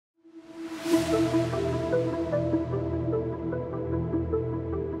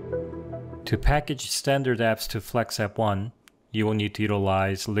To package standard apps to FlexApp 1, you will need to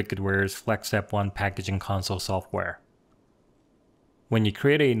utilize Liquidware's FlexApp 1 Packaging Console software. When you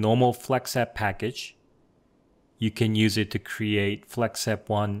create a normal FlexApp package, you can use it to create FlexApp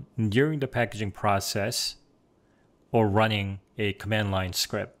 1 during the packaging process or running a command line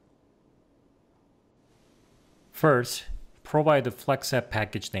script. First, provide the FlexApp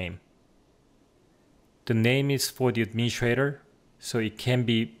package name. The name is for the administrator, so it can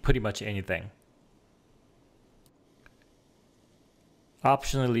be pretty much anything.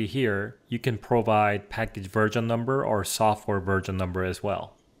 Optionally here, you can provide package version number or software version number as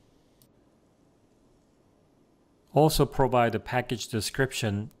well. Also provide a package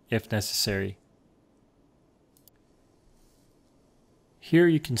description if necessary. Here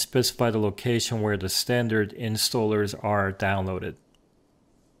you can specify the location where the standard installers are downloaded.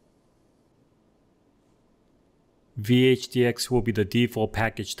 VHDX will be the default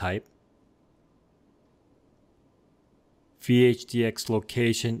package type. VHDX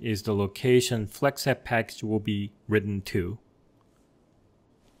location is the location FlexApp package will be written to.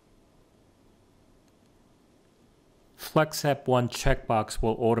 FlexApp 1 checkbox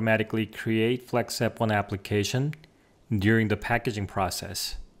will automatically create FlexApp 1 application during the packaging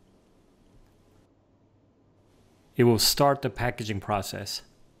process. It will start the packaging process.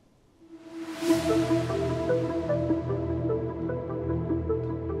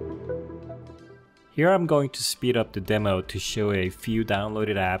 Here I'm going to speed up the demo to show a few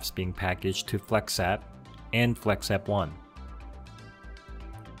downloaded apps being packaged to FlexApp and FlexApp 1.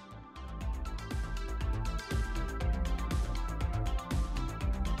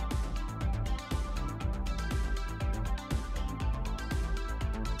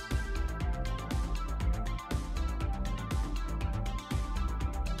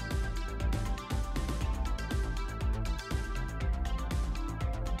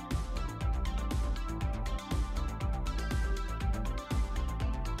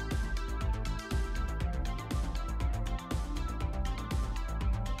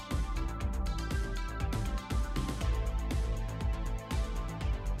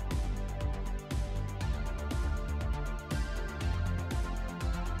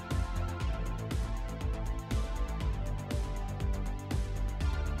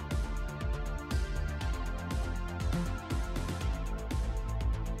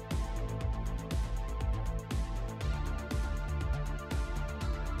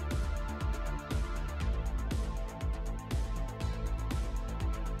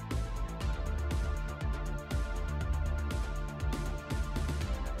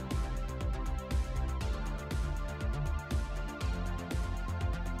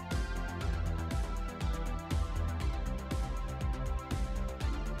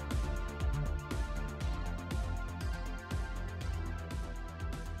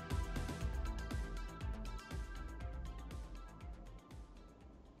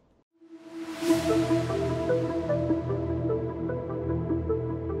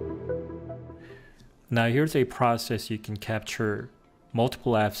 Now here's a process you can capture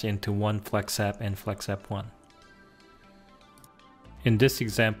multiple apps into one FlexApp and FlexApp 1. In this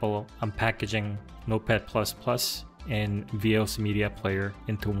example, I'm packaging Notepad++ and VLC Media Player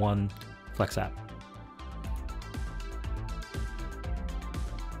into one FlexApp.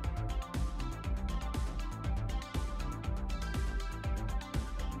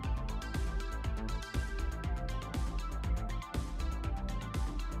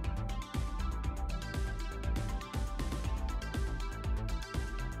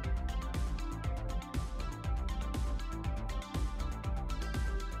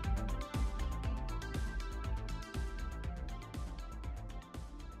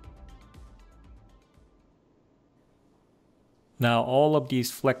 Now all of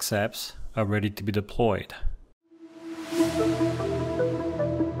these FlexApps are ready to be deployed.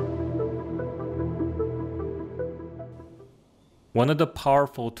 One of the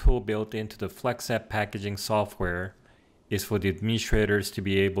powerful tools built into the FlexApp packaging software is for the administrators to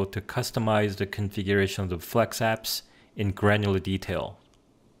be able to customize the configuration of the FlexApps in granular detail.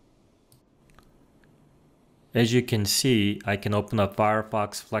 As you can see, I can open up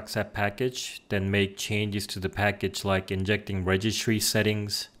Firefox FlexApp package, then make changes to the package like injecting registry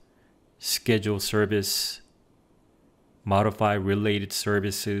settings, schedule service, modify related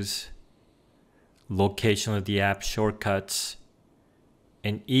services, location of the app shortcuts,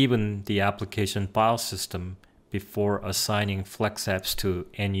 and even the application file system before assigning FlexApps to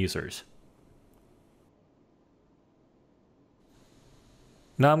end users.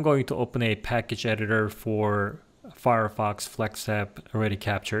 Now I'm going to open a package editor for Firefox FlexApp already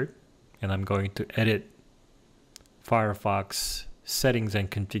captured, and I'm going to edit Firefox settings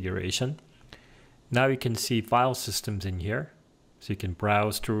and configuration. Now you can see file systems in here. So you can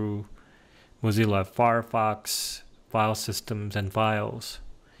browse through Mozilla Firefox, file systems, and files.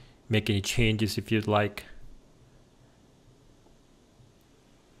 Make any changes if you'd like.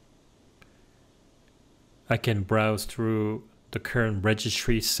 I can browse through the current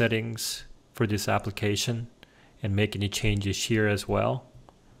registry settings for this application and make any changes here as well.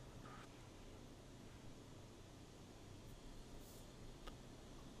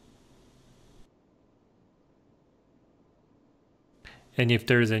 And if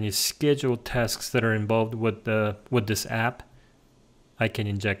there's any scheduled tasks that are involved with this app, I can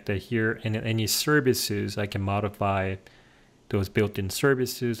inject that here. And any services, I can modify those built-in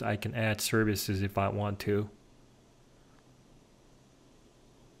services. I can add services if I want to.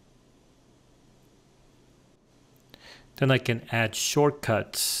 Then I can add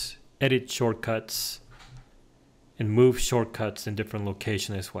shortcuts, edit shortcuts, and move shortcuts in different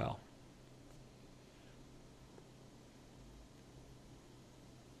locations as well.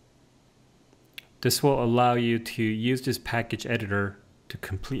 This will allow you to use this package editor to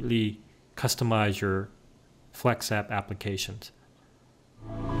completely customize your FlexApp applications.